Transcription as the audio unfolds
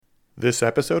This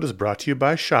episode is brought to you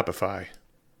by Shopify.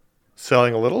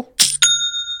 Selling a little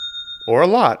or a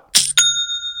lot?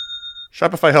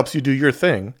 Shopify helps you do your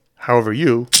thing, however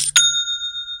you.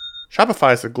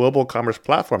 Shopify is a global commerce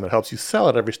platform that helps you sell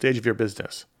at every stage of your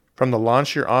business. From the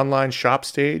launch your online shop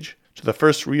stage, to the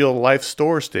first real-life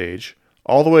store stage,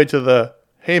 all the way to the,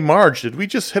 hey Marge, did we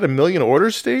just hit 1 million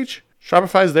orders stage?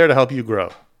 Shopify is there to help you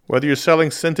grow. Whether you're selling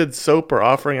scented soap or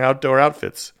offering outdoor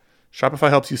outfits,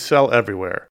 Shopify helps you sell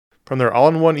everywhere. From their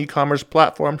all-in-one e-commerce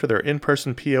platform to their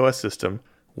in-person POS system,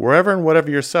 wherever and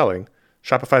whatever you're selling,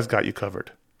 Shopify's got you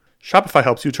covered. Shopify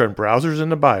helps you turn browsers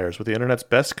into buyers with the internet's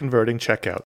best converting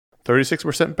checkout,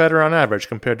 36% better on average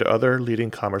compared to other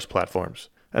leading commerce platforms.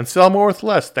 And sell more with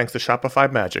less thanks to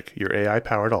Shopify Magic, your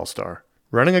AI-powered all-star.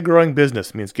 Running a growing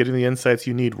business means getting the insights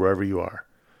you need wherever you are.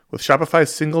 With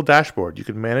Shopify's single dashboard, you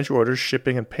can manage orders,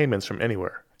 shipping, and payments from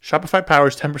anywhere. Shopify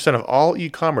powers 10% of all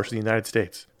e-commerce in the United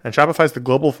States. And Shopify's the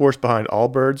global force behind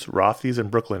Allbirds, Rothy's,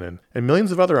 and Brooklinen, and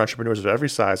millions of other entrepreneurs of every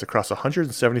size across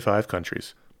 175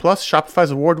 countries. Plus,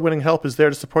 Shopify's award-winning help is there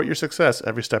to support your success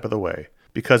every step of the way.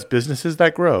 Because businesses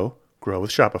that grow, grow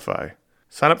with Shopify.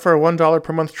 Sign up for a $1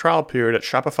 per month trial period at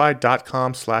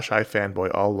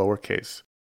shopify.com/ifanboy, all lowercase.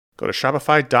 Go to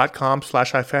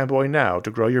shopify.com/ifanboy now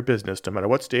to grow your business no matter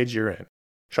what stage you're in.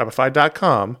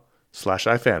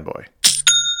 Shopify.com/ifanboy.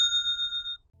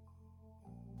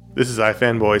 This is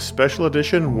iFanboy's Special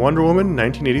Edition Wonder Woman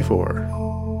 1984.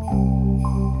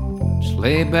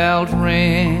 Sleigh bells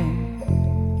ring,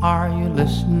 are you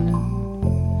listening?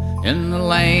 In the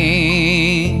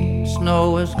lane,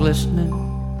 snow is glistening.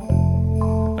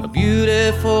 A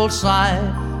beautiful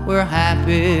sight, we're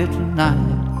happy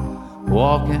tonight,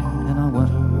 walking in a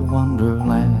winter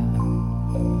wonderland.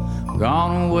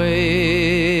 Gone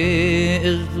away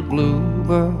is the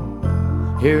bluebird,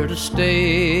 here to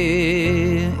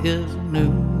stay is a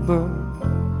new bird.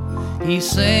 He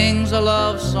sings a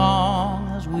love song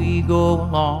as we go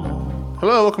along.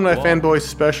 Hello, welcome to iFanboy's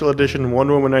Special Edition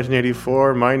Wonder Woman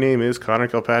 1984. My name is Connor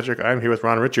Kilpatrick. I'm here with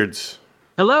Ron Richards.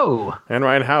 Hello. And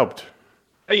Ryan Haupt.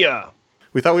 Yeah.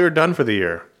 We thought we were done for the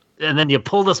year. And then you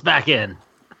pulled us back in.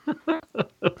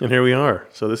 And here we are.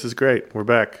 So this is great. We're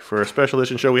back for a special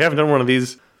edition show. We haven't done one of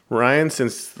these, Ryan,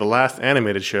 since the last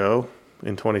animated show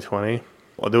in 2020.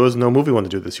 Well, there was no movie one to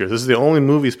do this year. This is the only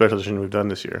movie special edition we've done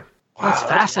this year. Wow, that's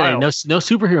fascinating. No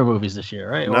superhero movies this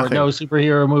year, right? Nothing. Or no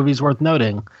superhero movies worth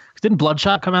noting. Didn't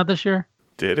Bloodshot come out this year?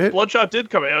 Did it? Bloodshot did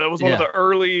come out. It was one of the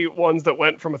early ones that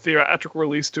went from a theatrical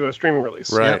release to a streaming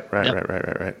release. Right.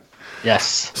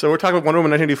 Yes. So we're talking about Wonder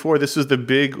Woman 1984. This is the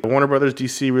big Warner Brothers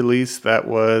DC release that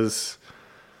was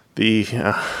the...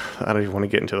 I don't even want to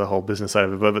get into the whole business side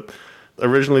of it, but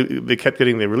originally they kept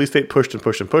getting the release date pushed and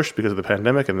pushed and pushed because of the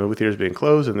pandemic and the movie theaters being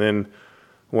closed, and then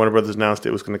Warner Brothers announced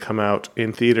it was going to come out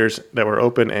in theaters that were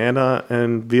open and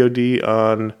VOD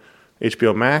on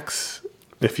HBO Max.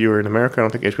 If you were in America, I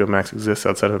don't think HBO Max exists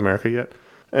outside of America yet.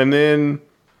 And then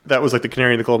that was like the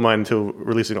canary in the coal mine until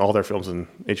releasing all their films in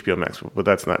HBO Max. But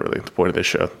that's not really the point of this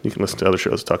show. You can listen to other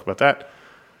shows to talk about that.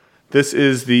 This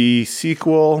is the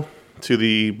sequel to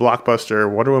the blockbuster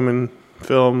Wonder Woman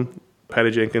film.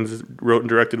 Patty Jenkins wrote and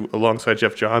directed alongside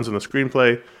Jeff Johns in the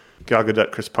screenplay. Gal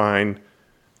Gadot, Chris Pine,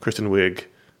 Kristen Wiig,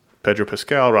 Pedro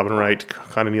Pascal, Robin Wright,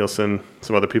 Connie Nielsen,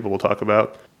 some other people we'll talk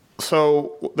about.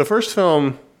 So the first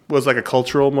film was like a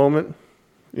cultural moment.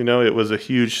 You know, it was a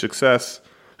huge success.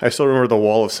 I still remember the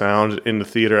wall of sound in the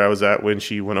theater I was at when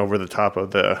she went over the top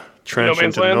of the trench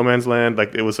into the No Man's Land.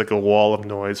 Like, it was like a wall of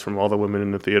noise from all the women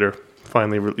in the theater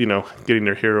finally, getting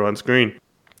their hero on screen.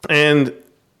 And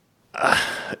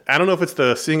I don't know if it's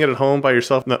the seeing it at home by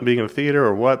yourself, not being in a theater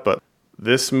or what, but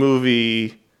this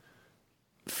movie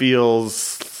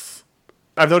feels...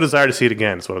 I have no desire to see it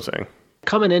again, is what I'm saying.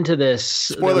 Coming into this...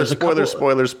 Spoilers. Yes,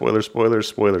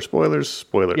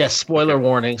 spoiler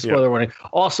warning. Warning.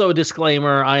 Also, a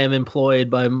disclaimer, I am employed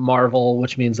by Marvel,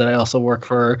 which means that I also work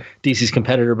for DC's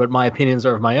competitor, but my opinions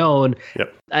are of my own.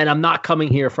 Yep. And I'm not coming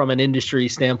here from an industry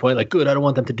standpoint, like, good, I don't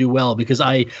want them to do well, because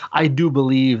I do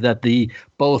believe that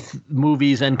both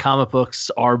movies and comic books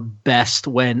are best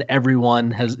when everyone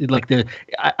has,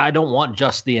 I don't want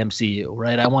just the MCU,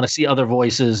 right? I want to see other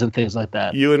voices and things like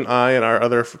that. You and I and our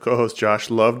other co-host Josh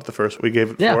loved the first. We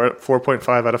gave it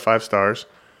 4.5 out of 5 stars.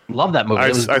 Love that movie. It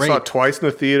was great. I saw it twice in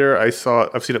the theater. I've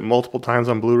seen it multiple times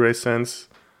on Blu-ray since.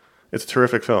 It's a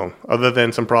terrific film, other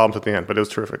than some problems at the end, but it was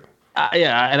terrific.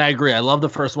 Yeah, and I agree. I love the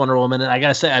first Wonder Woman, and I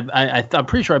gotta say, I'm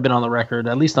pretty sure I've been on the record,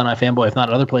 at least on iFanboy, if not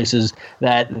other places,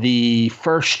 that the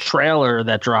first trailer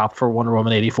that dropped for Wonder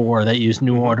Woman 84 that used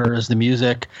New Order as the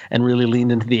music and really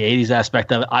leaned into the 80s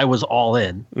aspect of it, I was all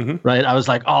in. Right? I was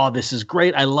like, oh, this is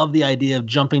great. I love the idea of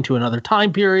jumping to another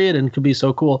time period, and it could be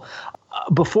so cool.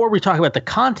 Before we talk about the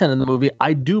content in the movie,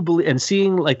 I do believe, and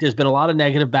seeing like there's been a lot of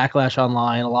negative backlash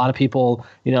online, a lot of people,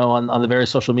 on the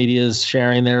various social medias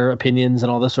sharing their opinions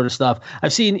and all this sort of stuff. I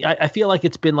feel like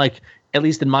it's been like, at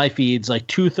least in my feeds, like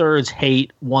 2/3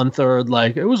 hate, 1/3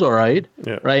 like it was all right.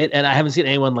 Yeah. Right. And I haven't seen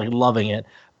anyone like loving it.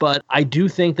 But I do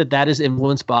think that is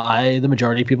influenced by the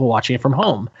majority of people watching it from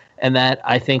home. And that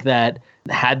I think that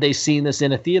had they seen this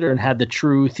in a theater and had the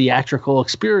true theatrical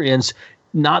experience,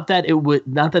 not that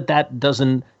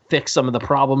doesn't fix some of the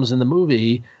problems in the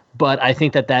movie, but I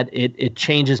think that it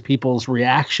changes people's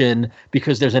reaction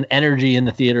because there's an energy in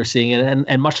the theater seeing it.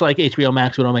 And much like HBO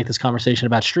Max, we don't make this conversation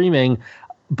about streaming,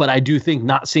 but I do think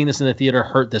not seeing this in the theater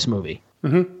hurt this movie.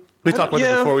 Mm-hmm. We talked about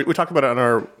it before. We talked about it on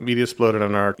our Media Exploded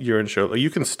on our year-end show. Like, you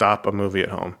can stop a movie at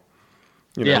home.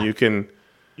 You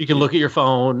can look at your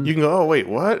phone. You can go, oh, wait,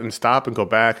 what? And stop and go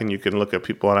back, and you can look at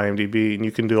people on IMDb, and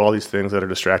you can do all these things that are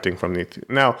distracting from the...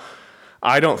 Now,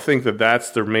 I don't think that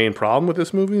that's the main problem with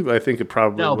this movie, but I think it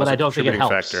probably was a I don't think it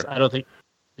helps. factor. I don't think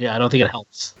it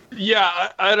helps. Yeah,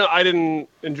 I didn't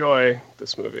enjoy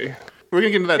this movie. We're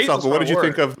going to get into that stuff, but what did you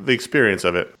think of the experience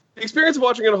of it? The experience of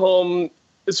watching it at home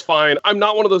is fine. I'm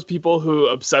not one of those people who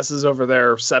obsesses over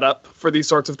their setup for these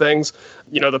sorts of things.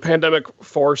 The pandemic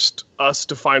forced us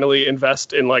to finally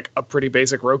invest in like a pretty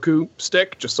basic Roku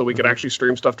stick just so we could actually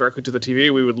stream stuff directly to the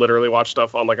TV. We would literally watch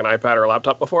stuff on like an iPad or a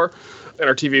laptop before, and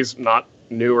our TV's not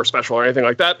new or special or anything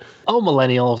like that. Oh,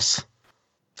 millennials.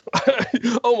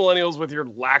 Oh, millennials with your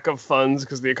lack of funds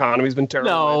because the economy's been terrible.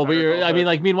 No,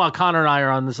 but meanwhile, Connor and I are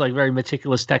on this like very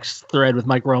meticulous text thread with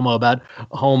Mike Romo about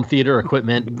home theater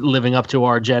equipment living up to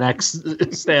our Gen X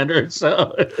standards.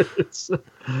 So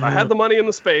I had the money and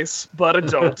the space, but I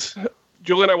don't.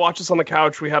 Julie and I watched this on the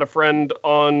couch. We had a friend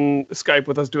on Skype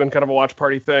with us doing kind of a watch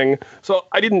party thing. So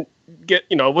I didn't get,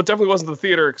 what definitely wasn't the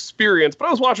theater experience, but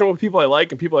I was watching with people I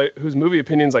like and people whose movie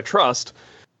opinions I trust.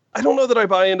 I don't know that I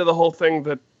buy into the whole thing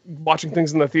that watching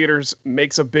things in the theaters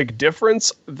makes a big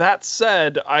difference. That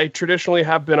said, I traditionally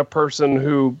have been a person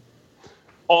who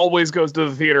always goes to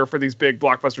the theater for these big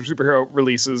blockbuster superhero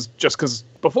releases, just because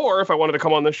before, if I wanted to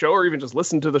come on this show or even just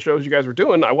listen to the shows you guys were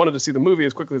doing, I wanted to see the movie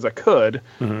as quickly as I could.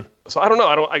 Mm-hmm. So I don't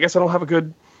know. I guess I don't have a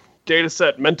good data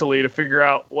set mentally to figure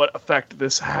out what effect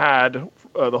this had,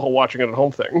 the whole watching it at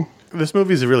home thing. This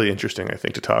movie is really interesting, I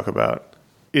think, to talk about.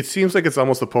 It seems like it's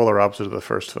almost the polar opposite of the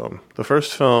first film. The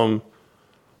first film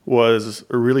was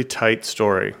a really tight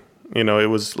story. It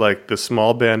was like this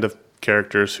small band of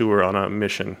characters who were on a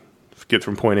mission to get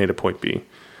from point A to point B.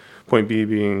 Point B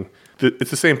being, it's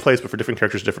the same place, but for different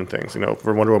characters, different things.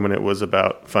 For Wonder Woman, it was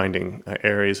about finding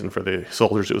Ares, and for the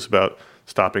soldiers, it was about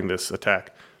stopping this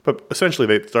attack. But essentially,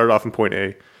 they started off in point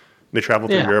A, they traveled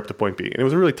through Europe to point B, and it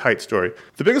was a really tight story.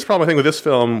 The biggest problem, I think, with this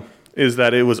film is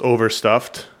that it was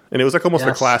overstuffed, and it was like almost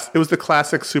it was the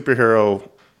classic superhero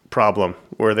problem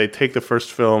where they take the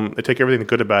first film, they take everything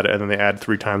good about it, and then they add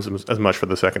 3 times as much for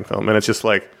the second film. And it's just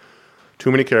like too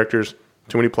many characters,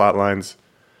 too many plot lines,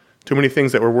 too many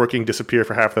things that were working disappear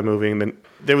for half the movie. And then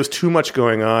there was too much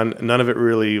going on. None of it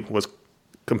really was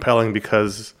compelling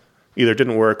because either it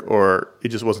didn't work or it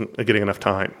just wasn't getting enough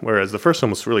time. Whereas the first one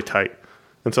was really tight.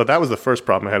 And so that was the first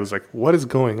problem I had, was like, what is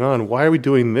going on? Why are we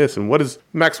doing this? And what is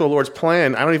Maxwell Lord's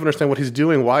plan? I don't even understand what he's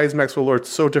doing. Why is Maxwell Lord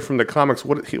so different from the comics?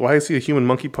 Why is he a human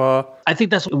monkey paw? I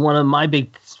think that's one of my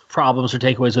big problems or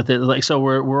takeaways with it. Like, so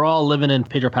we're all living in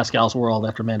Pedro Pascal's world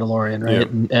after Mandalorian, right?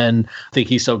 Yeah. And I think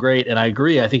he's so great, and I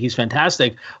agree. I think he's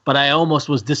fantastic, but I almost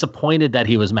was disappointed that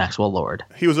he was Maxwell Lord.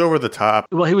 He was over the top.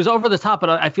 Well, he was over the top, but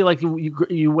I feel like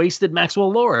you wasted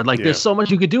Maxwell Lord. Like, there's so much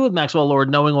you could do with Maxwell Lord,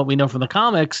 knowing what we know from the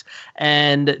comics,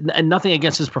 and nothing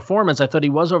against his performance. I thought he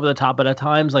was over the top, but at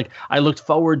times, like, I looked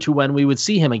forward to when we would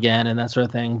see him again and that sort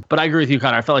of thing. But I agree with you,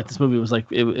 Connor. I felt like this movie was like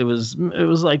it was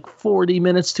like 40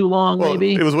 minutes too long,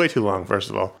 maybe. It was way too long, first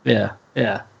of all. Yeah.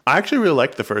 I actually really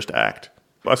liked the first act.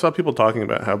 I saw people talking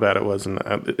about how bad it was, and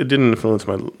it didn't influence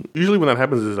my... Usually when that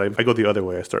happens is I go the other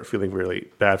way. I start feeling really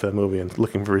bad for the movie and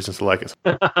looking for reasons to like it.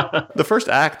 The first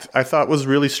act, I thought, was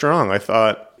really strong. I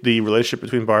thought The relationship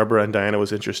between Barbara and Diana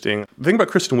was interesting. The thing about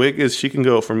Kristen Wiig is she can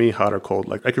go, for me, hot or cold.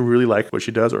 Like, I can really like what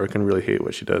she does, or I can really hate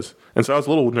what she does. And so I was a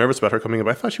little nervous about her coming in,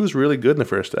 but I thought she was really good in the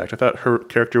first act. I thought her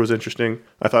character was interesting.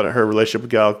 I thought her relationship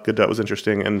with Gal Gadot was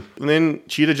interesting. And then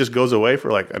Cheetah just goes away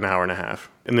for like an hour and a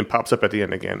half and then pops up at the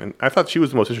end again. And I thought she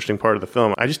was the most interesting part of the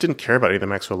film. I just didn't care about any of the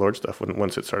Maxwell Lord stuff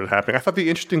once it started happening. I thought the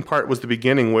interesting part was the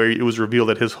beginning where it was revealed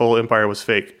that his whole empire was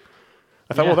fake.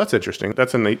 I thought, well, that's interesting.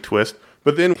 That's a neat twist.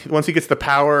 But then once he gets the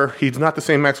power, he's not the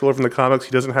same Maxwell Lord from the comics.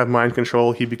 He doesn't have mind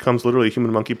control. He becomes literally a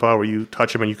human monkey paw where you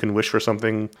touch him and you can wish for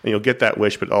something. And you'll get that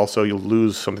wish, but also you'll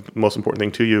lose something, the most important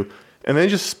thing to you. And then it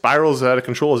just spirals out of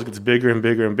control as it gets bigger and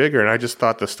bigger and bigger. And I just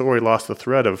thought the story lost the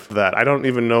thread of that. I don't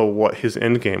even know what his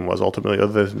end game was ultimately,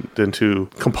 other than to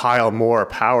compile more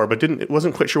power. But it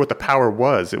wasn't quite sure what the power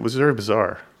was. It was very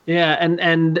bizarre. Yeah,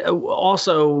 and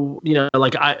also, you know,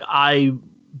 like I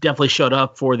definitely showed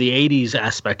up for the 80s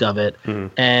aspect of it.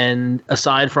 And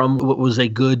aside from what was a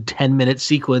good 10-minute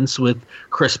sequence with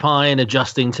Chris Pine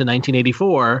adjusting to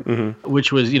 1984,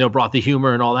 which was, you know, brought the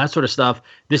humor and all that sort of stuff,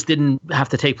 this didn't have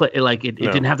to take place. Like, it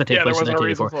didn't have to take place in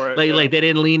 1984. Like, they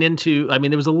didn't lean into, I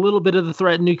mean, there was a little bit of the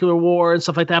threat of nuclear war and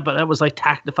stuff like that, but that was like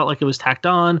it felt like it was tacked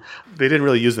on. They didn't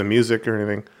really use the music or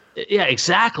anything. Yeah,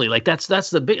 exactly. Like that's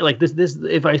the big, like this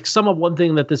if I sum up one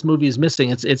thing that this movie is missing,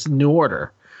 it's New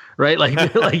Order. Right, like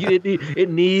it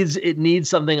needs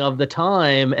something of the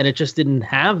time, and it just didn't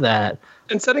have that.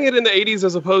 And setting it in the 80s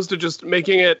as opposed to just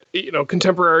making it, you know,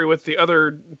 contemporary with the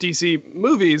other DC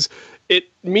movies,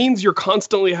 it means you're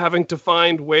constantly having to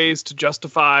find ways to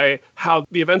justify how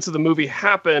the events of the movie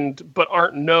happened, but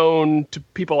aren't known to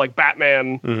people like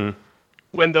Batman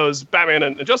when those Batman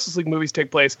and Justice League movies take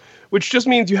place, which just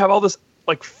means you have all this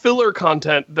like filler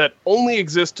content that only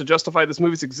exists to justify this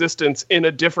movie's existence in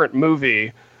a different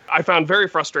movie. I found very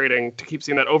frustrating to keep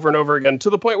seeing that over and over again, to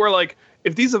the point where, like,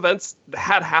 if these events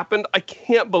had happened, I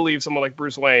can't believe someone like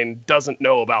Bruce Wayne doesn't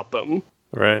know about them.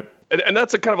 Right. And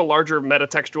that's a kind of a larger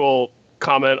metatextual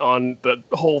comment on the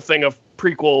whole thing of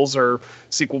prequels or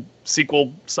sequel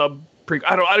sub-prequel.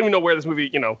 I don't even know where this movie,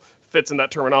 you know, fits in that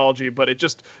terminology, but it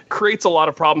just creates a lot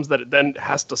of problems that it then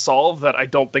has to solve that I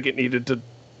don't think it needed to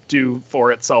do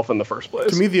for itself in the first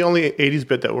place. To me, the only 80s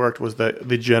bit that worked was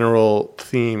the general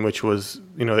theme, which was,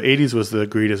 you know, the 80s was the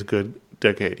greed is good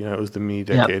decade. You know, it was the me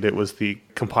decade. It was the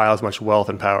compile as much wealth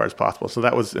and power as possible. So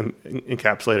that was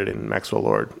encapsulated in Maxwell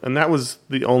Lord. And that was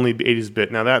the only 80s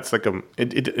bit. Now that's like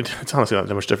it's honestly not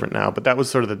that much different now, but that was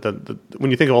sort of the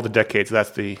when you think of all the decades,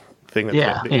 that's the thing that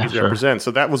the 80s represent.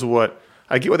 So that was what,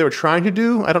 I get what they were trying to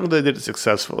do. I don't know that they did it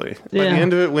successfully. By the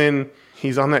end of it, when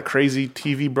he's on that crazy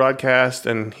TV broadcast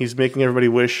and he's making everybody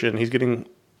wish and he's getting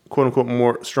quote unquote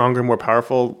more stronger, more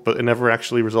powerful, but it never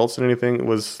actually results in anything. It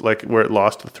was like where it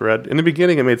lost the thread. In the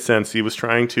beginning, it made sense. He was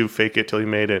trying to fake it till he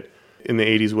made it in the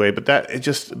 80s way, but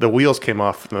the wheels came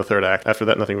off in the third act. After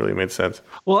that, nothing really made sense.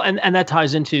 Well, and that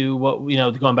ties into what, you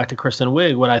know, going back to Kristen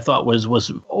Wiig, what I thought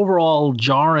was overall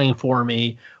jarring for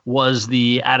me was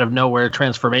the out of nowhere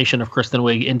transformation of Kristen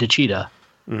Wiig into Cheetah.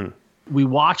 We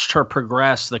watched her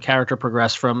progress, the character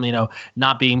progress from, you know,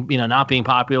 not being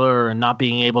popular and not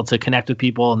being able to connect with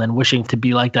people, and then wishing to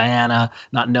be like Diana,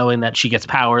 not knowing that she gets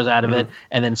powers out of it,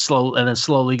 and then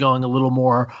slowly going a little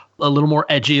more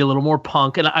edgy, a little more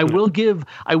punk. And I will give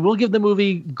the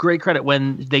movie great credit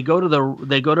when they go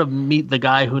to meet the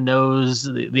guy who knows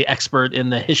the expert in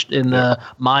the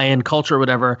Mayan culture or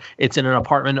whatever. It's in an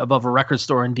apartment above a record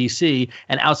store in DC,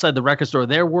 and outside the record store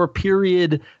there were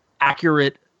period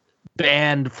accurate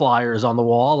band flyers on the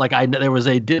wall. Like there was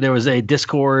a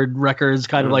Discord Records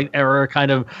kind of like error, kind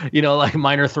of, you know, like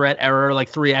Minor Threat error, like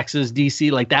 3X's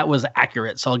DC, like that was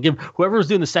accurate. So I'll give whoever was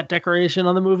doing the set decoration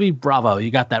on the movie, bravo,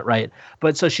 you got that right.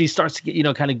 But so she starts to get, you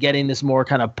know, kind of getting this more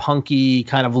kind of punky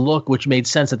kind of look, which made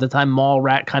sense at the time, mall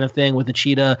rat kind of thing with the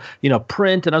cheetah, you know,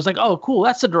 print. And I was like, oh, cool,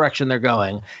 that's the direction they're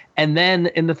going. And then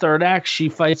in the third act, she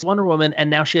fights Wonder Woman, and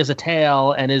now she has a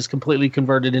tail and is completely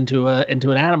converted into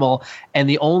an animal. And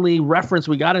the only reference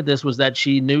we got at this was that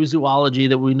she knew zoology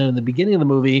that we knew in the beginning of the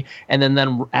movie. And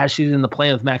then as she's in the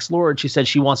plane with Max Lord, she said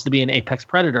she wants to be an apex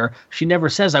predator. She never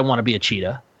says, I want to be a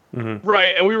cheetah.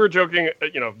 Right, and we were joking,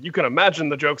 you know, you can imagine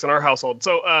the jokes in our household.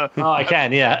 So, I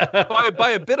can, yeah. by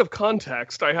a bit of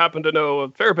context, I happen to know a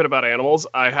fair bit about animals.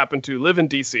 I happen to live in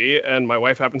DC, and my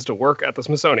wife happens to work at the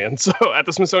Smithsonian. So at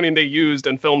the Smithsonian they used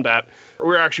and filmed at, we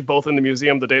were actually both in the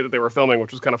museum the day that they were filming,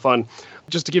 which was kind of fun.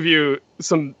 Just to give you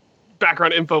some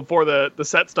background info for the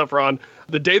set stuff, Ron.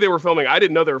 The day they were filming, I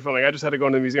didn't know they were filming. I just had to go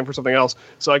into the museum for something else.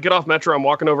 So I get off Metro, I'm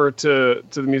walking over to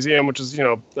the museum, which is, you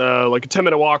know, like a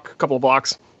 10-minute walk, a couple of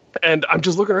blocks. And I'm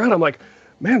just looking around. I'm like,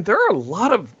 man, there are a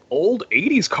lot of old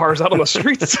 80s cars out on the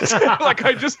streets. Like,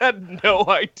 I just had no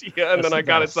idea. And then I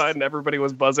got inside and everybody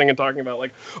was buzzing and talking about,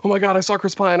 like, oh my God, I saw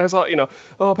Chris Pine. I saw,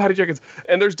 Patty Jenkins.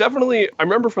 And there's definitely, I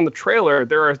remember from the trailer,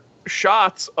 there are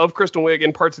shots of Kristen Wiig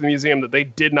in parts of the museum that they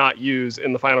did not use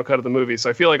in the final cut of the movie. So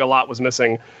I feel like a lot was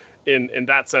missing in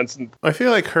that sense. I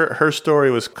feel like her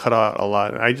story was cut out a lot.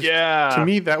 To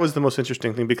me, that was the most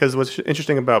interesting thing, because what's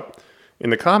interesting about in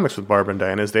the comics with Barbara and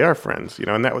Diana is they are friends,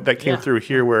 and that came through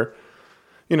here where,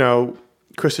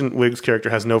 Kristen Wiig's character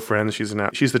has no friends. She's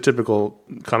the typical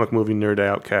comic movie nerd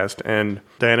outcast, and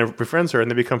Diana befriends her, and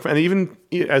they become friends. And even,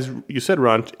 as you said,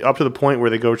 Ron, up to the point where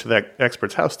they go to that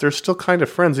expert's house, they're still kind of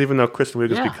friends, even though Kristen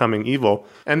Wiig is becoming evil.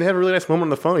 And they have a really nice moment on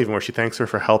the phone, even where she thanks her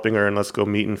for helping her, and let's go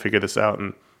meet and figure this out.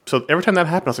 And so every time that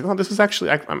happened, I was like, oh, this is actually,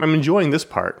 I'm enjoying this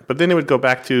part. But then it would go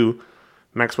back to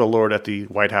Maxwell Lord at the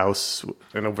White House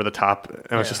and over the top. And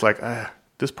I was just like,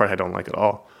 this part I don't like at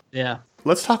all. Yeah.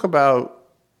 Let's talk about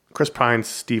Chris Pine's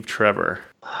Steve Trevor.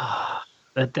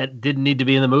 That didn't need to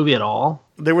be in the movie at all.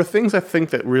 There were things I think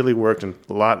that really worked and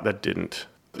a lot that didn't.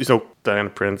 Diana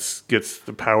Prince gets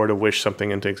the power to wish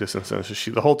something into existence. And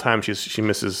so the whole time she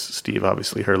misses Steve,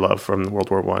 obviously, her love from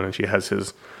World War I. And she has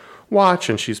his watch,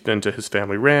 and she's been to his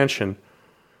family ranch. And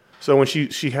so when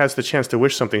she has the chance to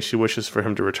wish something, she wishes for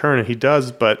him to return, and he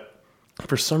does, but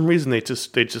for some reason they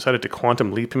decided to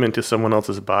quantum leap him into someone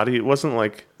else's body. It wasn't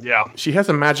like, she has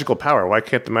a magical power. Why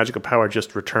can't the magical power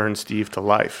just return Steve to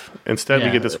life? Instead,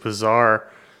 we get this bizarre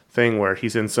thing where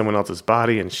he's in someone else's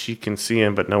body and she can see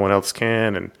him, but no one else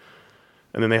can, and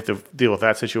then they have to deal with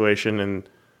that situation. And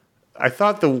I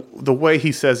thought the way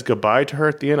he says goodbye to her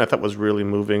at the end, I thought was really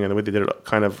moving, and the way they did it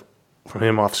kind of from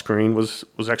him off screen was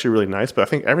actually really nice, but I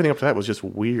think everything up to that was just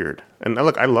weird. And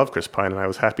look, I love Chris Pine, and I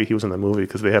was happy he was in the movie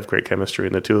because they have great chemistry,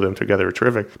 and the two of them together are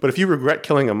terrific. But if you regret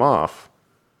killing him off,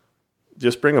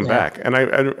 just bring him back. And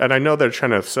I know they're trying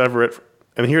to sever it,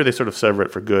 and here they sort of sever it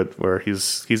for good, where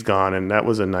he's gone, and that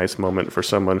was a nice moment for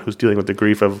someone who's dealing with the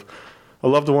grief of a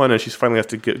loved one, and she finally has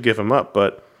to give him up.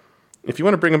 But if you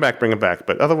want to bring him back, bring him back.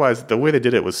 But otherwise, the way they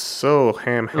did it was so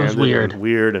ham-handed and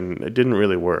weird, and it didn't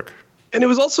really work. And it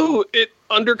was also, it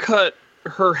undercut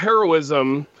her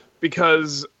heroism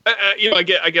because, I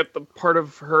get the part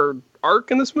of her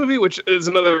arc in this movie, which is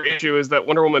another issue, is that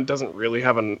Wonder Woman doesn't really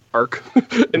have an arc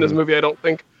in this movie, I don't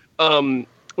think.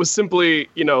 Was simply,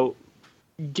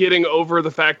 getting over the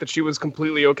fact that she was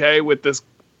completely okay with this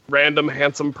random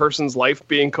handsome person's life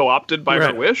being co-opted by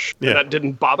her wish. Yeah. That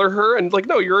didn't bother her. And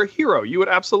no, you're a hero. You would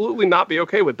absolutely not be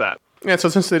okay with that. Yeah, so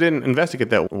since they didn't investigate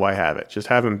that, why have it? Just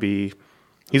have him be...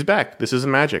 He's back. This is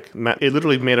magic. It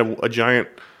literally made a giant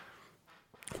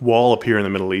wall appear in the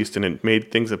Middle East, and it made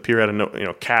things appear out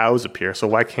of cows appear. So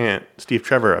why can't Steve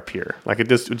Trevor appear? Like it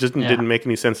just didn't make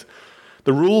any sense.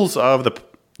 The rules of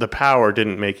the power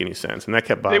didn't make any sense, and that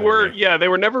kept bothering me. They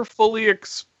were never fully.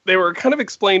 They were kind of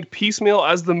explained piecemeal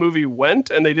as the movie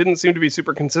went, and they didn't seem to be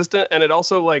super consistent. And it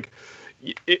also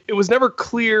it was never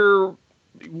clear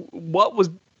what was.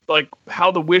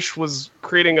 How the wish was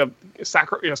creating a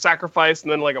sacrifice,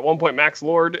 and then at one point Max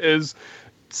Lord is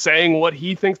saying what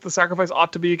he thinks the sacrifice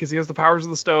ought to be because he has the powers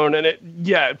of the stone, and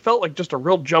it felt like just a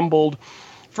real jumbled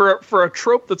for a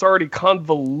trope that's already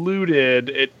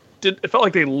convoluted. It felt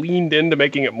like they leaned into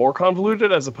making it more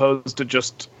convoluted as opposed to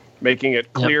just making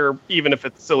it clear, even if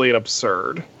it's silly and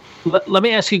absurd. Let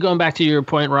me ask you, going back to your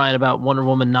point, Ryan, about Wonder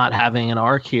Woman not having an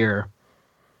arc here.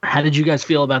 How did you guys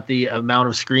feel about the amount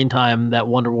of screen time that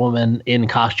Wonder Woman in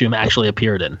costume actually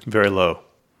appeared in? Very low.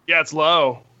 Yeah, it's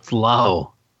low. It's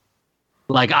low.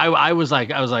 I was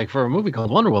like, for a movie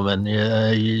called Wonder Woman,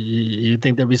 you'd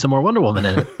think there'd be some more Wonder Woman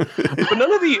in it. But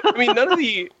none of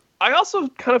the. I also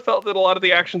kind of felt that a lot of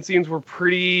the action scenes were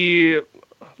pretty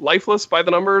lifeless by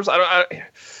the numbers.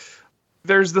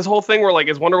 There's this whole thing where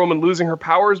is Wonder Woman losing her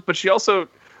powers, but she also.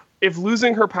 If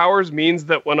losing her powers means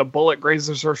that when a bullet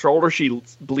grazes her shoulder, she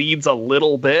bleeds a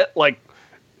little bit,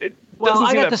 it doesn't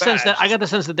seem that bad. I got the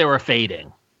sense that they were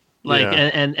fading,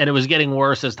 and it was getting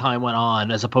worse as time went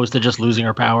on, as opposed to just losing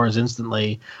her powers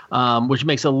instantly, which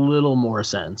makes a little more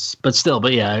sense. But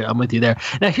yeah, I'm with you there.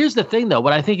 Now, here's the thing, though.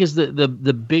 What I think is the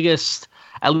biggest,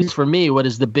 at least for me, what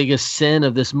is the biggest sin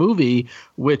of this movie,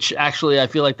 which actually I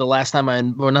feel like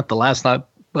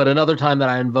but another time that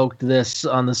I invoked this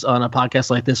on a podcast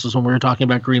like this was when we were talking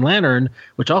about Green Lantern,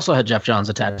 which also had Jeff Johns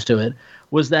attached to it,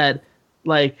 was that,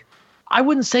 I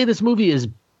wouldn't say this movie is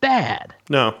bad.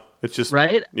 No, it's just...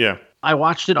 Right? Yeah. I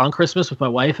watched it on Christmas with my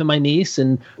wife and my niece,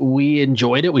 and we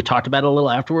enjoyed it. We talked about it a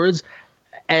little afterwards.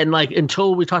 And,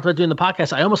 until we talked about doing the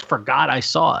podcast, I almost forgot I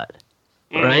saw it.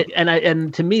 Right?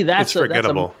 And to me, that's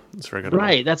forgettable. It's forgettable.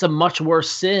 Right, that's a much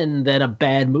worse sin than a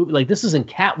bad movie. Like this isn't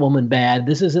Catwoman bad.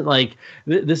 This isn't like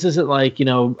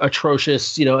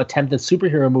atrocious attempted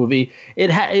superhero movie.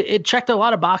 It checked a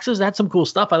lot of boxes. It had some cool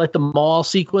stuff. I like the mall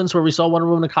sequence where we saw Wonder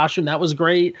Woman in costume. That was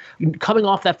great. Coming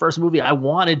off that first movie, I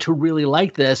wanted to really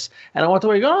like this, and I walked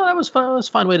away going, "Oh, that was fun. It was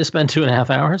a fun way to spend 2.5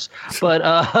 hours." But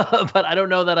but I don't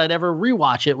know that I'd ever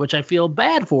rewatch it, which I feel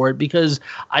bad for it because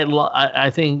I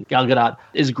think Gal Gadot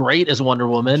is great as Wonder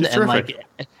Woman, She's and terrific.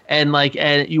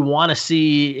 and you want to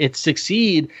see it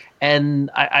succeed. And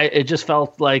it just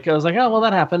felt like I was like, oh well,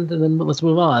 that happened, and then let's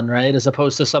move on, right? As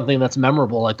opposed to something that's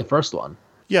memorable like the first one.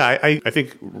 Yeah, I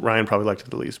think Ryan probably liked it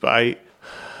the least, but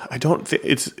I don't think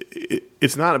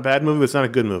it's not a bad movie, but it's not a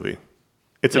good movie.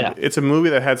 It's a movie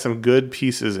that had some good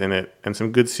pieces in it and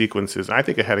some good sequences. I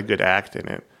think it had a good act in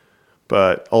it,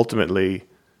 but ultimately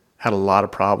had a lot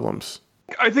of problems.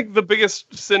 I think the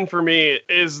biggest sin for me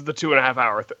is the 2.5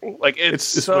 hour thing. Like it's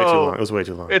so, way too long. It was way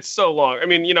too long. It's so long. I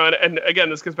mean, and again,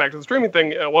 this gets back to the streaming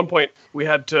thing. At one point, we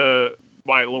had to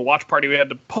my little watch party. We had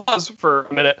to pause for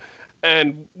a minute,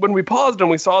 and when we paused and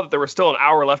we saw that there was still an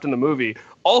hour left in the movie,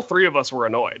 all three of us were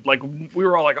annoyed. Like we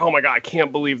were all like, "Oh my god, I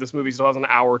can't believe this movie still has an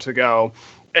hour to go."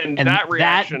 And that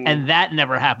reaction that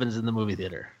never happens in the movie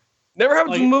theater. Never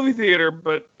happens in the movie theater,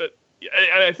 but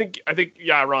I think,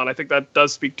 Ron, I think that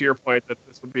does speak to your point that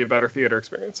this would be a better theater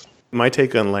experience. My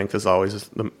take on length is always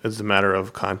a matter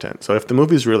of content. So if the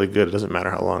movie's really good, it doesn't matter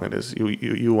how long it is.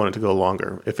 You want it to go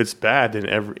longer. If it's bad, then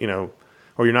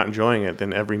or you're not enjoying it,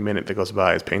 then every minute that goes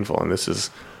by is painful. And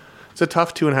it's a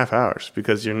tough 2.5 hours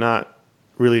because you're not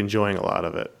really enjoying a lot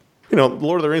of it.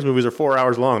 Lord of the Rings movies are 4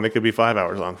 hours long. They could be 5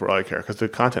 hours long for all I care because the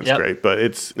content's great. But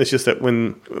it's just that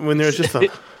when there's just a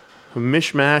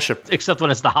mishmash of, except when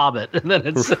it's The Hobbit, and then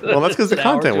it's well, that's because the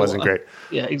content wasn't great.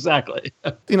 Yeah, exactly.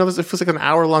 It feels like an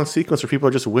hour-long sequence where people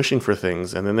are just wishing for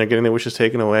things, and then they're getting their wishes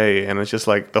taken away, and it's just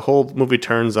like the whole movie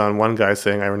turns on one guy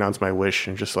saying, "I renounce my wish,"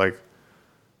 and just like,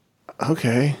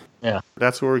 okay. Yeah.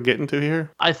 That's where we're getting to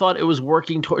here? I thought it was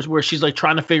working towards where she's like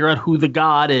trying to figure out who the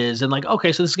god is. And like,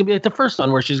 okay, so this is going to be like the first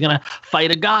one where she's going to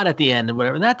fight a god at the end and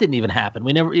whatever. And that didn't even happen.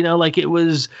 We never, it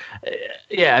was,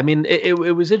 I mean,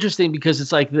 it was interesting because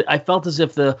it's like, I felt as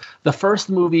if the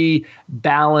first movie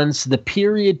balanced the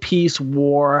period piece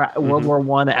World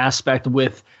War I aspect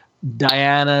with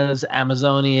Diana's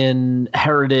Amazonian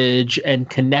heritage and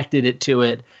connected it to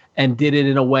it and did it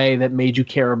in a way that made you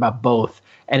care about both.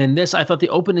 And in this, I thought the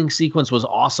opening sequence was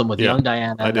awesome with young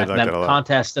Diana and that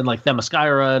contest and like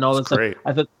Themyscira and all that stuff. Great.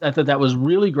 I thought that was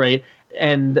really great.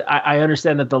 And I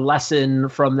understand that the lesson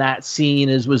from that scene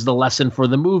was the lesson for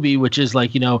the movie, which is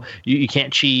like, you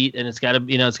can't cheat and you got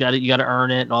to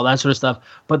earn it and all that sort of stuff.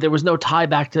 But there was no tie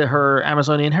back to her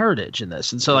Amazonian heritage in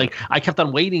this. And so like, I kept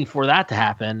on waiting for that to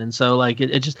happen. And so like,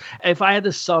 it just, if I had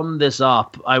to sum this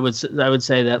up, I would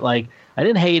say that like, I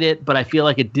didn't hate it, but I feel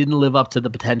like it didn't live up to the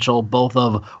potential, both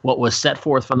of what was set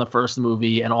forth from the first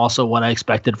movie and also what I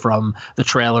expected from the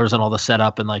trailers and all the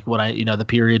setup and like what the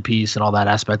period piece and all that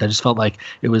aspect. I just felt like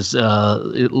it was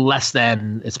less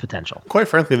than its potential. Quite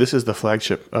frankly, this is the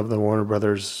flagship of the Warner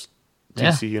Brothers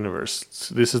DC universe.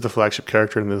 This is the flagship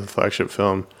character in the flagship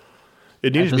film.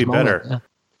 It needed to be better.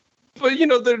 But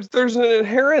there's an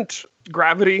inherent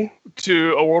gravity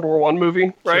to a World War I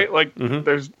movie, right? Sure. Like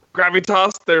there's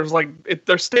gravitas. There's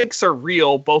their stakes are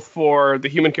real, both for the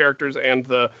human characters and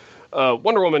the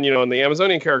Wonder Woman, and the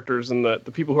Amazonian characters and the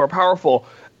people who are powerful.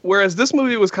 Whereas this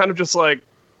movie was kind of just like,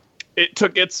 it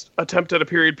took its attempt at a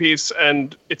period piece,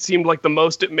 and it seemed like the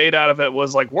most it made out of it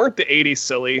was like, weren't the 80s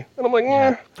silly? And I'm like,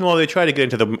 eh. Well, they tried to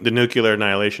get into the nuclear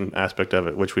annihilation aspect of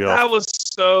it, which we all... That was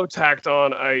so tacked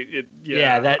on. I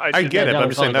get it, but I'm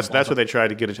just saying that's what they tried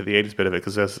to get into the 80s bit of it,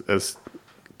 because as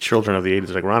children of the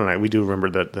 80s like Ron and I, we do remember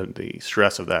the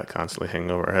stress of that constantly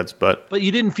hanging over our heads. But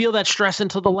you didn't feel that stress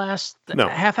until the last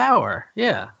half hour.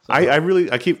 Yeah. So.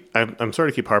 I'm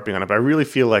sorry to keep harping on it, but I really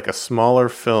feel like a smaller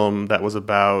film that was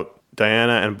about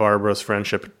Diana and Barbara's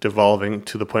friendship devolving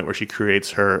to the point where she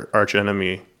creates her arch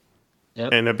enemy.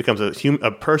 Yep. And it becomes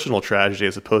a personal tragedy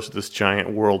as opposed to this giant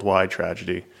worldwide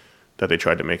tragedy that they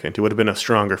tried to make it into. It would have been a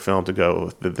stronger film to go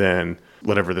with than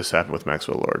whatever this happened with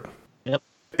Maxwell Lord. Yep.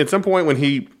 At some point when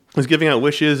he was giving out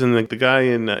wishes and the guy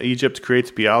in Egypt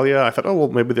creates Bialia, I thought, oh, well,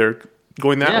 maybe they're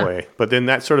going that way. But then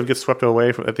that sort of gets swept away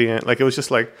at the end. Like, it was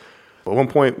just like, at one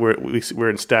point we're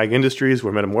in Stag Industries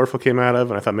where Metamorpho came out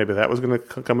of, and I thought maybe that was going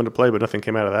to come into play, but nothing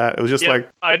came out of that. It was just like...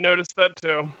 I noticed that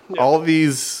too. Yep. All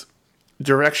these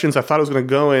directions I thought it was going to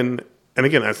go in, and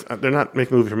again, they're not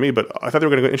making a movie for me, but I thought they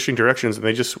were going to go in interesting directions, and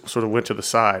they just sort of went to the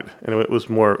side. And it was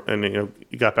more, and you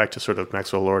got back to sort of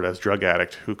Maxwell Lord as drug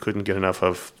addict who couldn't get enough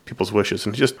of people's wishes,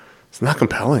 and just It's not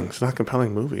compelling. It's not a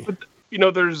compelling movie. But,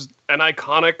 there's an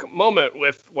iconic moment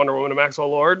with Wonder Woman and Maxwell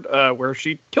Lord where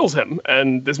she kills him,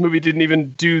 and this movie didn't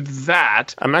even do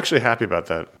that. I'm actually happy about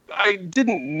that. I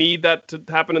didn't need that to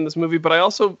happen in this movie, but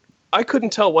I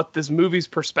couldn't tell what this movie's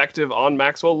perspective on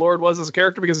Maxwell Lord was as a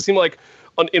character, because it seemed like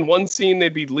in one scene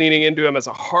they'd be leaning into him as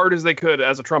hard as they could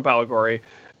as a Trump allegory,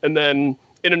 and then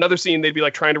in another scene they'd be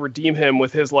like trying to redeem him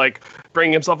with his like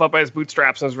bringing himself up by his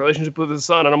bootstraps and his relationship with his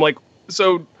son. And I'm like,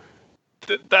 so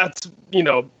that's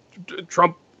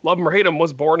Trump, love him or hate him,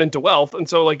 was born into wealth, and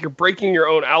so like you're breaking your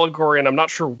own allegory, and I'm not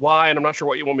sure why, and I'm not sure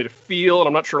what you want me to feel, and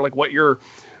I'm not sure like what your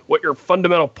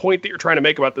fundamental point that you're trying to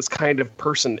make about this kind of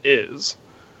person is.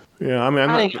 Yeah, I mean,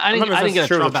 I didn't get a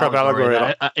Trump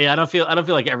allegory. I don't feel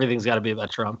like everything's got to be about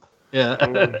Trump. Yeah,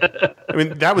 I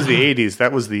mean, that was the '80s.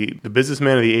 That was the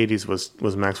businessman of the '80s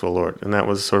was Maxwell Lord, and that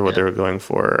was sort of what they were going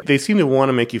for. They seem to want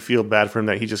to make you feel bad for him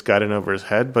that he just got in over his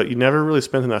head, but you never really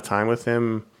spent enough time with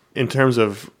him in terms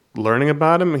of learning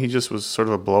about him. He just was sort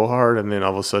of a blowhard, and then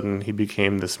all of a sudden he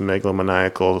became this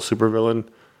megalomaniacal supervillain.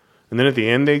 And then at the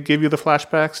end, they gave you the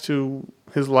flashbacks to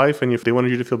his life, and if they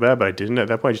wanted you to feel bad, but I didn't. At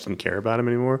that point, I just didn't care about him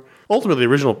anymore. Ultimately,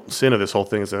 the original sin of this whole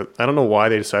thing is that I don't know why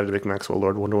they decided to make Maxwell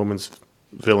Lord Wonder Woman's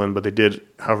villain, but they did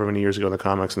however many years ago in the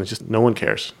comics, and it's just no one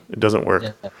cares. It doesn't work.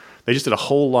 Yeah. They just did a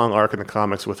whole long arc in the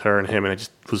comics with her and him, and it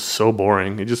just was so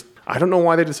boring. I don't know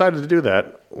why they decided to do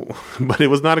that, but it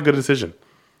was not a good decision.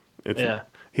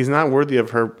 He's not worthy of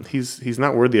her. He's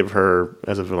not worthy of her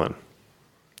as a villain.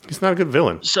 He's not a good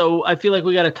villain. So I feel like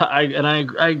we got to.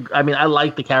 I mean, I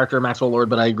like the character of Maxwell Lord,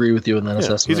 but I agree with you in that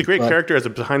assessment. He's a great character as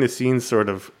a behind the scenes sort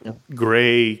of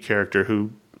gray character who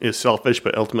is selfish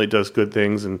but ultimately does good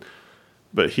things.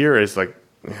 But here is like,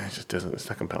 it just doesn't. It's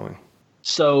not compelling.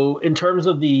 So in terms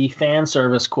of the fan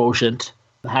service quotient,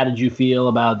 how did you feel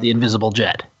about the Invisible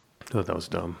Jet? I thought that was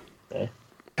dumb. Okay.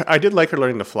 I did like her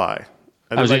learning to fly.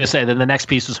 I was going to say, then the next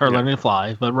piece was her learning to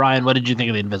fly. But Ryan, what did you think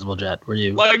of the Invisible Jet? Were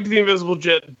you liked the Invisible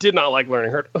Jet? Did not like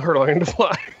her learning to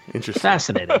fly. Interesting,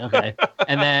 fascinating. Okay,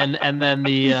 and then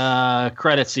the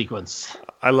credit sequence.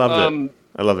 I loved it.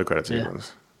 I love the credit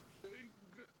sequence.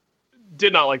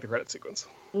 Did not like the credit sequence.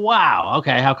 Wow.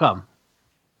 Okay, how come?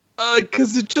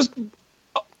 Because it just,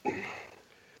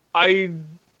 I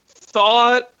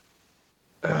thought.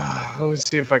 Let me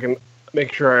see if I can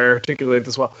make sure I articulate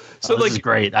this well. So this is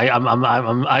great. I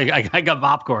got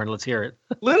popcorn. Let's hear it.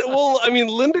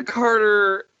 Linda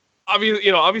Carter,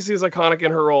 obviously is iconic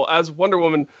in her role as Wonder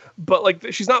Woman, but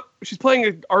like she's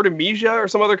playing Artemisia or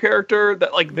some other character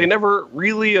that like they never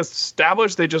really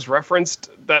established. They just referenced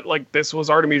that like this was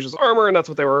Artemisia's armor, and that's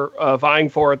what they were vying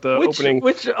for at the opening.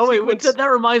 That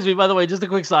reminds me, by the way, just a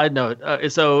quick side note.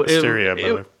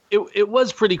 Hysteria, it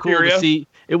was pretty cool to see.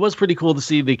 It was pretty cool to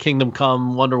see the Kingdom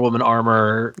Come Wonder Woman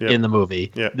armor in the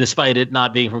movie, despite it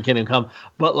not being from Kingdom Come.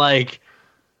 But like,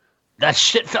 that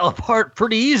shit fell apart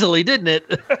pretty easily, didn't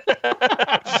it?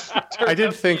 I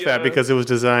did think that because it was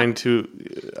designed to.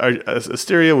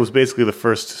 Asteria was basically the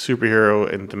first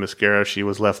superhero in Themyscira. She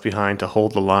was left behind to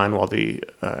hold the line while the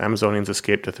Amazonians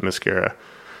escaped to Themyscira.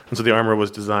 And so the armor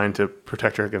was designed to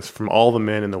protect her from all the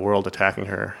men in the world attacking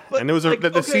her. And there was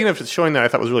the scene of showing that I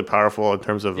thought was really powerful in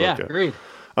terms of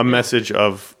a message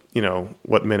of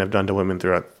what men have done to women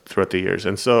throughout the years.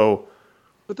 And so,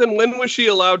 but then when was she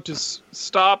allowed to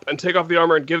stop and take off the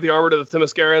armor and give the armor to the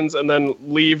Themyscirans and then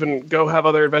leave and go have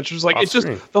other adventures? Like it's just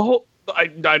the whole.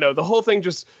 I know the whole thing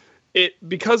just.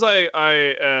 Because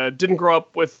I didn't grow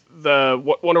up with the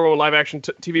Wonder Woman live action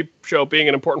TV show being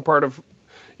an important part of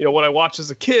what I watched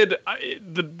as a kid,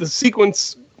 the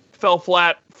sequence fell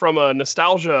flat from a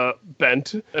nostalgia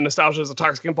bent, and nostalgia is a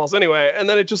toxic impulse anyway. And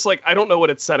then it just like, I don't know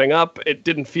what it's setting up. It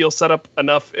didn't feel set up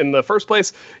enough in the first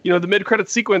place. The mid-credit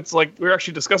sequence, like we were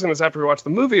actually discussing this after we watched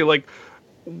the movie, like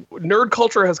nerd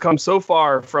culture has come so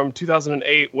far from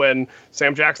 2008 when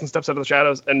Sam Jackson steps out of the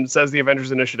shadows and says the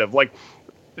Avengers Initiative. Like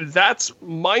that's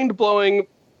mind-blowing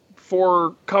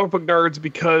for comic book nerds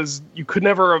because you could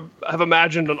never have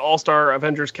imagined an all-star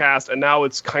Avengers cast, and now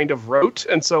it's kind of rote.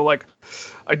 And so, like,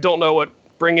 I don't know what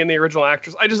bring in the original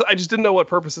actors. I just didn't know what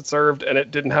purpose it served, and it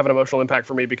didn't have an emotional impact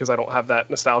for me because I don't have that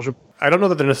nostalgia. I don't know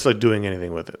that they're necessarily doing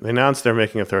anything with it. They announced they're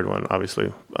making a third one,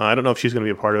 obviously. I don't know if she's going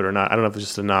to be a part of it or not. I don't know if it's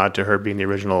just a nod to her being the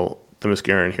original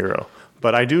Themysciran hero.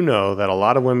 But I do know that a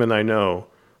lot of women I know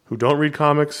who don't read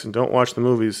comics and don't watch the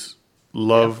movies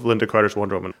love Linda Carter's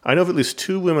Wonder Woman. I know of at least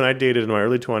 2 women I dated in my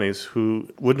early 20s who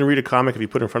wouldn't read a comic if you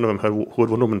put it in front of them who had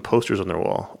Wonder Woman posters on their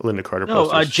wall. Linda Carter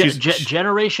posters.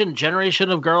 Generation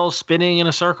of girls spinning in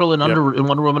a circle in Wonder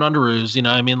Woman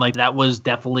underoos. That was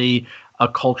definitely a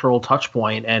cultural touch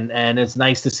point, and it's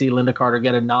nice to see Linda Carter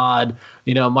get a nod,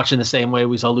 much in the same way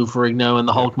we saw Lou Ferrigno in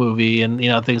the Hulk movie and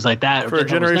things like that. For a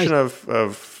generation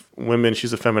of women,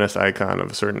 she's a feminist icon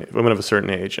of women of a certain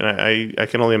age, and I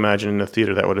can only imagine in the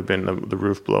theater that would have been the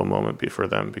roof blow moment for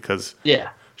them, because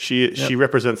she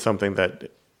represents something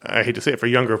that, I hate to say it, for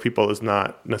younger people is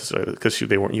not necessarily, because you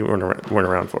weren't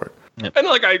around for it. Yep. And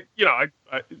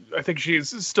I think she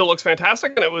still looks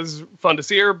fantastic, and it was fun to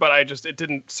see her. But it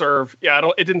didn't serve.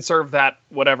 It didn't serve that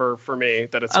whatever for me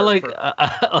that it's. I like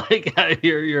how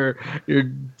you're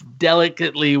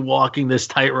delicately walking this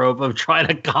tightrope of trying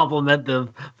to compliment the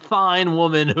fine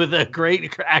woman with a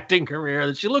great acting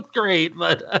career. She looked great,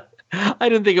 but I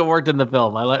didn't think it worked in the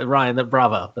film. Ryan,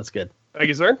 bravo, that's good. Thank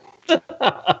you, sir.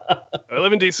 I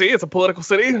live in D.C. It's a political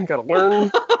city. I got to learn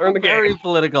the game. Very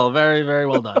political. Very, very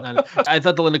well done. I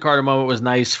thought the Linda Carter moment was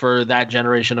nice for that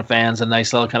generation of fans, a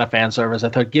nice little kind of fan service. I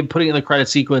thought putting in the credit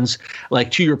sequence,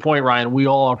 like to your point, Ryan, we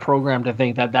all are programmed to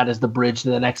think that is the bridge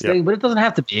to the next thing, but it doesn't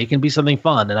have to be. It can be something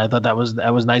fun, and I thought that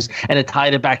was nice, and it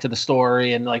tied it back to the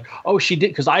story, and she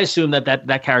did, because I assumed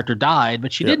that character died,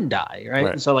 but she didn't die, right?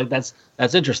 And so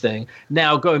that's interesting.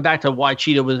 Now going back to why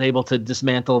Cheetah was able to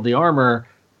dismantle the armor.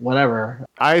 Whatever.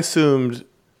 I assumed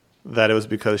that it was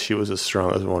because she was as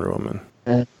strong as Wonder Woman.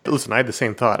 Listen, I had the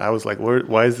same thought. I was like,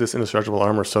 why is this indestructible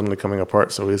armor suddenly coming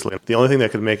apart so easily? The only thing that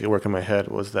could make it work in my head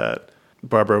was that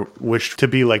Barbara wished to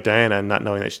be like Diana, and not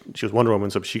knowing that she was Wonder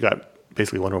Woman, so she got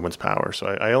basically Wonder Woman's power. So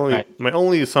my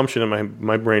only assumption in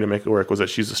my brain to make it work was that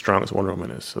she's as strong as Wonder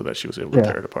Woman is, so that she was able to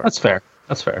tear it apart. That's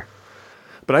fair.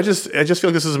 But I just feel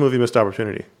like this is a movie missed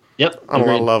opportunity. Yep. On a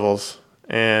lot of levels.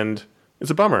 And it's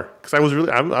a bummer, because I was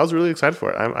really excited for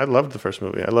it. I loved the first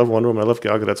movie. I love Wonder Woman. I love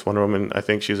Gal Gadot's Wonder Woman. I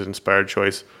think she's an inspired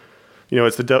choice.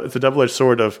 It's the double-edged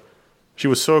sword of, she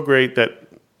was so great that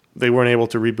they weren't able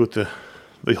to reboot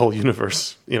the whole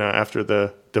universe, after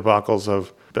the debacles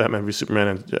of Batman v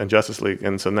Superman and Justice League,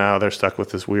 and so now they're stuck with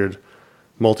this weird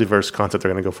multiverse concept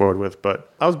they're going to go forward with.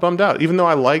 But I was bummed out, even though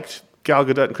I liked Gal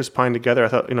Gadot and Chris Pine together. I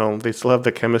thought they still have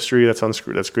the chemistry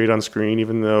that's great on screen,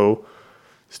 even though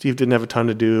Steve didn't have a ton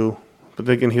to do. But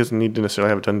then again, he doesn't need to necessarily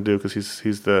have a ton to do because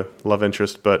he's the love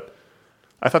interest. But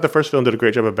I thought the first film did a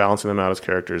great job of balancing them out as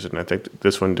characters, and I think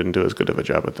this one didn't do as good of a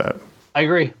job at that. I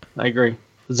agree.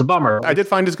 It's a bummer. I did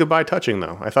find his goodbye touching,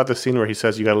 though. I thought the scene where he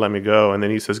says, "You got to let me go," and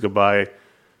then he says goodbye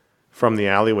from the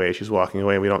alleyway. She's walking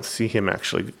away. We don't see him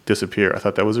actually disappear. I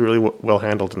thought that was really well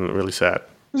handled and really sad.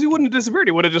 Because he wouldn't have disappeared.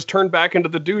 He would have just turned back into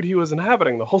the dude he was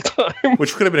inhabiting the whole time.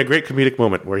 Which could have been a great comedic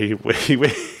moment where he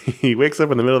wakes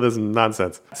up in the middle of this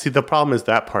nonsense. See, the problem is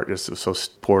that part is so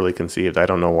poorly conceived. I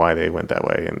don't know why they went that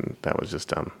way, and that was just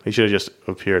dumb. He should have just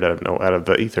appeared out of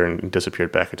the ether and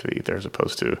disappeared back into the ether, as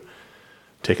opposed to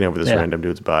taking over this random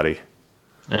dude's body.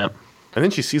 Yeah. And then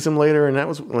she sees him later, and that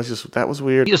was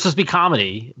weird. It's supposed to be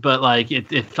comedy, but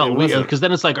it felt weird, because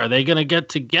then it's like, are they going to get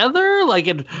together?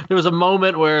 There was a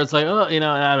moment where it's like, I don't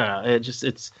know.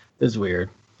 It's weird.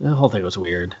 The whole thing was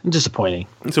weird and disappointing.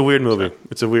 It's a weird movie.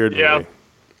 It's a weird movie.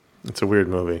 It's a weird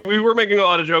movie. We were making a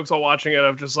lot of jokes while watching it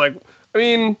of just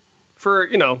for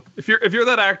if you're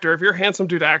that actor, if you're a handsome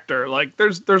dude actor,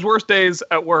 there's worse days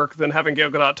at work than having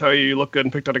Gal Gadot tell you look good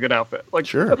and picked out a good outfit.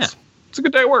 Sure, it's a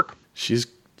good day at work. She's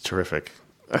terrific.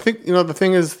 I think the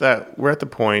thing is that we're at the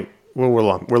point where we're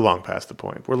long past the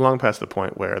point. We're long past the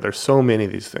point where there's so many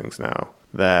of these things now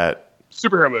that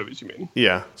superhero movies, you mean?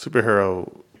 Yeah,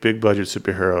 big budget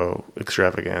superhero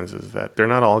extravaganzas, that they're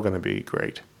not all going to be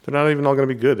great. They're not even all going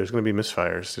to be good. There's going to be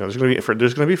misfires. There's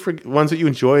going to be ones that you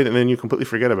enjoyed and then you completely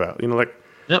forget about.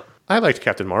 Yep. I liked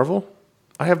Captain Marvel.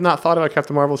 I have not thought about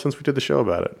Captain Marvel since we did the show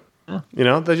about it.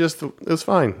 Yeah. It was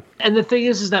fine. And the thing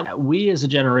is that we as a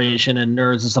generation and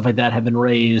nerds and stuff like that have been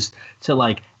raised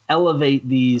to elevate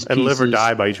these and pieces live or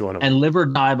die by each one of them, and live or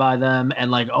die by them,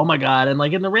 and oh my god, and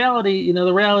in the reality,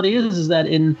 the reality is that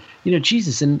in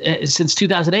Jesus, and since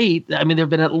 2008, I mean, there've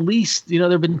been at least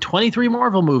there've been 23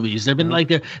 Marvel movies. There've been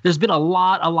there's been a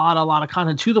lot of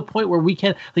content, to the point where we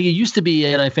can't, it used to be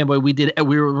at iFanboy,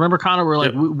 we remember, Connor, we're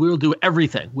we'll do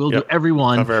everything, we'll do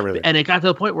everyone, and it got to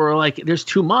the point where we're there's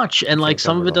too much, and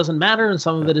some of it doesn't matter, and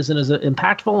some of it isn't as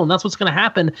impactful, and that's what's going to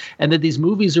happen, and that these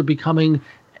movies are becoming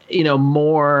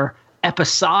more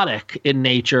episodic in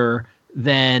nature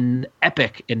than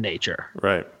epic in nature.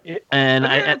 Right. And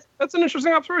that's an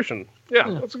interesting observation.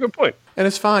 Yeah, that's a good point. And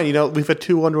it's fine. We've had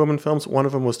 2 Wonder Woman films. One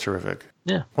of them was terrific.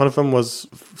 Yeah. One of them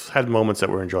had moments that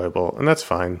were enjoyable, and that's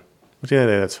fine. At the end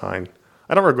of the day, that's fine.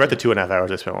 I don't regret the 2.5 hours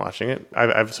I spent watching it.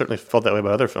 I've certainly felt that way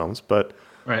about other films, but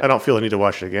Right. I don't feel the need to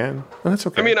watch it again. And that's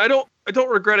okay. I mean, I don't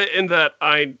regret it in that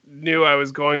I knew I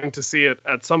was going to see it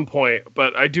at some point,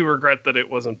 but I do regret that it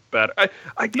wasn't better.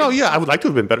 No, yeah, I would like to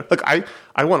have been better. Look, I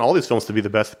want all these films to be the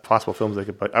best possible films they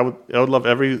could. But I would love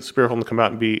every superhero film to come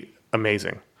out and be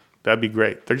amazing. That'd be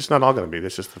great. They're just not all going to be.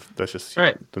 That's just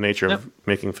Right. the nature of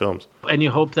making films. And you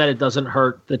hope that it doesn't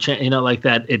hurt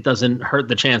that it doesn't hurt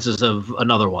the chances of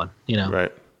another one.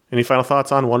 Right. Any final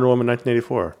thoughts on Wonder Woman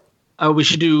 1984? We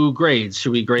should do grades.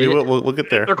 Should we grade it? We'll get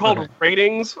there. They're called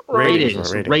ratings.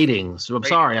 Ratings. I'm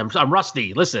sorry. I'm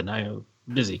rusty. Listen, I'm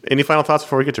busy. Any final thoughts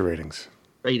before we get to ratings?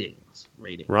 Ratings.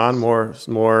 Ron, more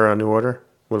New Order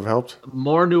would have helped.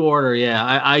 More New Order.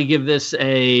 Yeah, I give this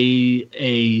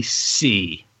a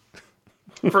C.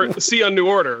 For C on New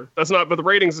Order. That's not, but the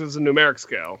ratings is a numeric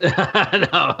scale.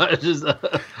 No, it's just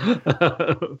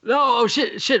no.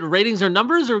 Shit. Ratings are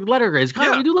numbers or letter grades.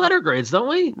 God, we do letter grades, don't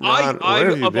we?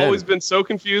 I've always been so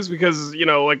confused because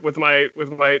like with my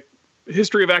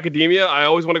history of academia, I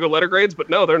always want to go letter grades, but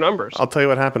no, they're numbers. I'll tell you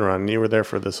what happened, Ron. You were there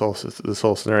for this whole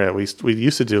scenario. We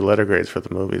used to do letter grades for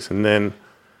the movies, and then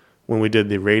when we did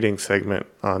the rating segment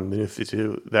on the New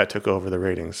 52, that took over the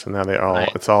ratings. So now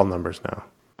it's all numbers now.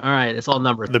 All right, it's all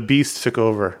numbers. The beast took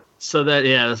over. So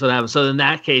that's what happened. So in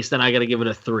that case, then I got to give it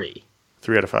a 3.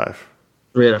 3 out of 5.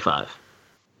 3 out of 5.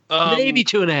 Maybe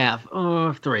 2.5.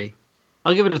 Oh, 3.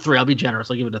 I'll give it a 3. I'll be generous.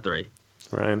 I'll give it a 3.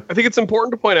 Ryan? I think it's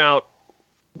important to point out,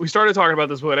 we started talking about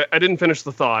this, but I didn't finish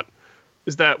the thought,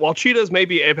 is that while cheetahs may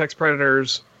be apex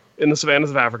predators in the savannas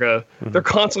of Africa, they're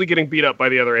constantly getting beat up by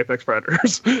the other apex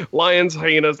predators. Lions,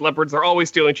 hyenas, leopards, they're always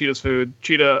stealing cheetah's food.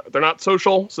 Cheetah, they're not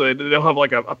social, so they don't have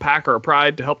like a pack or a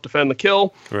pride to help defend the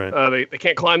kill. Right. They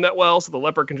can't climb that well, so the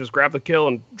leopard can just grab the kill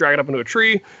and drag it up into a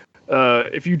tree.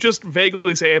 If you just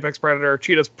vaguely say apex predator,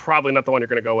 cheetah's probably not the one you're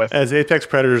going to go with. As apex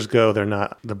predators go, they're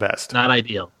not the best. Not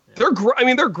ideal. They're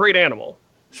a great animal.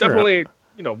 Sure. Definitely,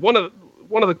 one of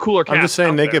the cooler cats. I'm just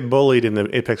saying they there. get bullied in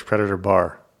the apex predator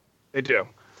bar. They do.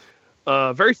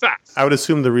 Very fast. I would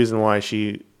assume the reason why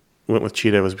she went with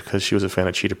cheetah was because she was a fan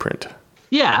of cheetah print.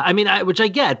 Yeah, I mean, which I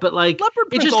get, but like leopard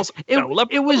print also.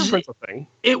 Leopard print's a thing.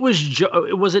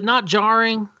 Was it not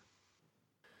jarring?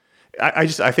 I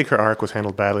think her arc was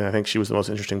handled badly, and I think she was the most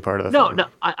interesting part of the film. No,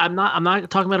 I'm not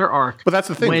talking about her arc. But that's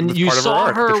the thing. When that's you part saw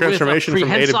of her, arc, her the transformation with a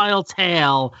from prehensile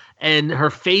tail and her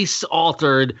face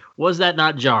altered, was that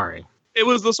not jarring? It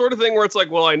was the sort of thing where it's like,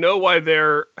 well, I know why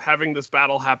they're having this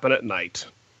battle happen at night.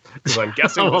 Because I'm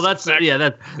guessing. Well, that's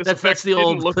the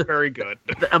old look very good.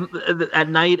 At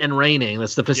night and raining.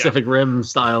 That's the Pacific Rim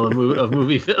style of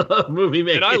movie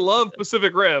making. And I love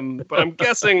Pacific Rim, but I'm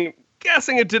guessing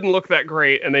it didn't look that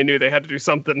great, and they knew they had to do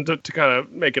something to kind of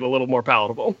make it a little more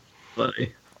palatable.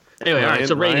 Funny. Anyway, all right.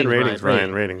 So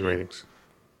ratings.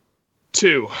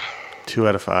 2. 2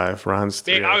 out of 5. Ron's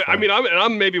 3. I'm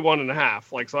maybe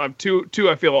 1.5. Like, so I'm 2.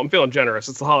 I'm feeling generous.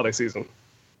 It's the holiday season.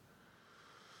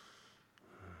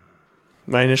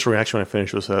 My initial reaction when I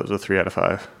finished was that it was a 3 out of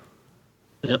 5.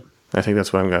 Yep. I think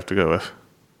that's what I'm gonna have to go with.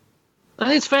 I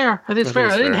think it's fair. I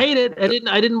didn't hate it. I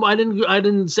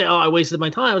didn't say, oh, I wasted my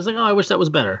time. I was like, oh, I wish that was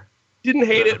better. Didn't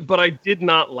hate it, but I did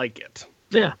not like it.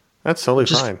 Yeah. That's totally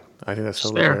fine. I think that's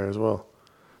totally fair as well.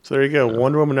 So there you go.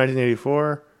 Wonder Woman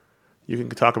 1984. You can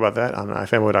talk about that on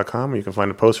ifanboy.com, or you can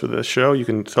find a post for this show. You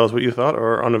can tell us what you thought,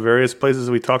 or on the various places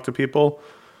we talk to people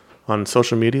on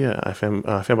social media,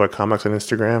 Fanboy Comics on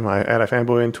Instagram, at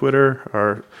iFanboy on Twitter,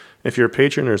 or if you're a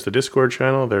patron, there's the Discord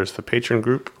channel, there's the patron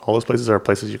group. All those places are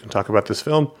places you can talk about this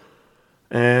film.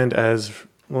 And as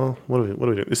well, what do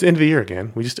we do? It's the end of the year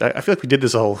again. I feel like we did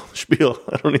this whole spiel.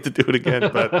 I don't need to do it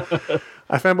again. But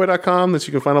ifanboy.com, that's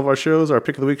you can find all of our shows. Our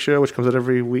Pick of the Week show, which comes out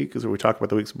every week, is where we talk about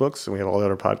the week's books, and we have all the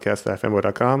other podcasts at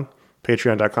ifanboy.com.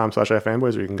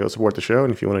 Patreon.com/ifanboys, where you can go support the show.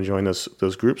 And if you want to join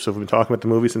those groups, so we've been talking about the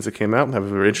movie since it came out and have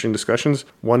very interesting discussions.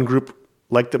 One group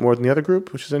liked it more than the other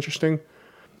group, which is interesting.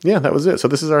 Yeah, that was it. So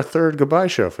this is our third goodbye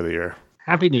show for the year.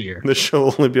 Happy New Year. This show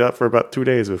will only be out for about 2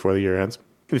 days before the year ends.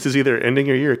 This is either ending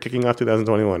your year or kicking off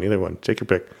 2021. Either one. Take your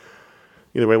pick.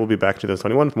 Either way, we'll be back in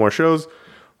 2021 for more shows.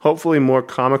 Hopefully more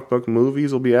comic book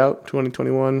movies will be out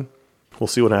 2021. We'll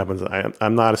see what happens.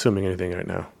 I'm not assuming anything right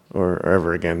now. Or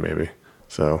ever again, maybe.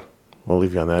 So we'll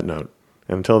leave you on that note.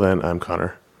 And until then, I'm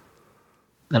Connor.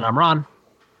 And I'm Ron.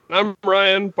 I'm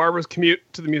Ryan. Barbara's commute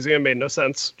to the museum made no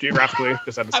sense geographically.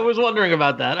 I was wondering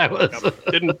about that.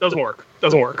 Doesn't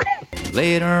work.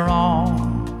 Later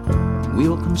on,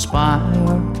 we'll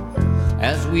conspire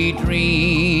as we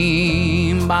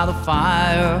dream by the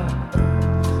fire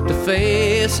to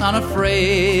face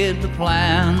unafraid the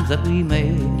plans that we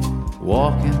made,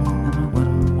 walking in a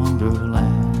winter wonderland.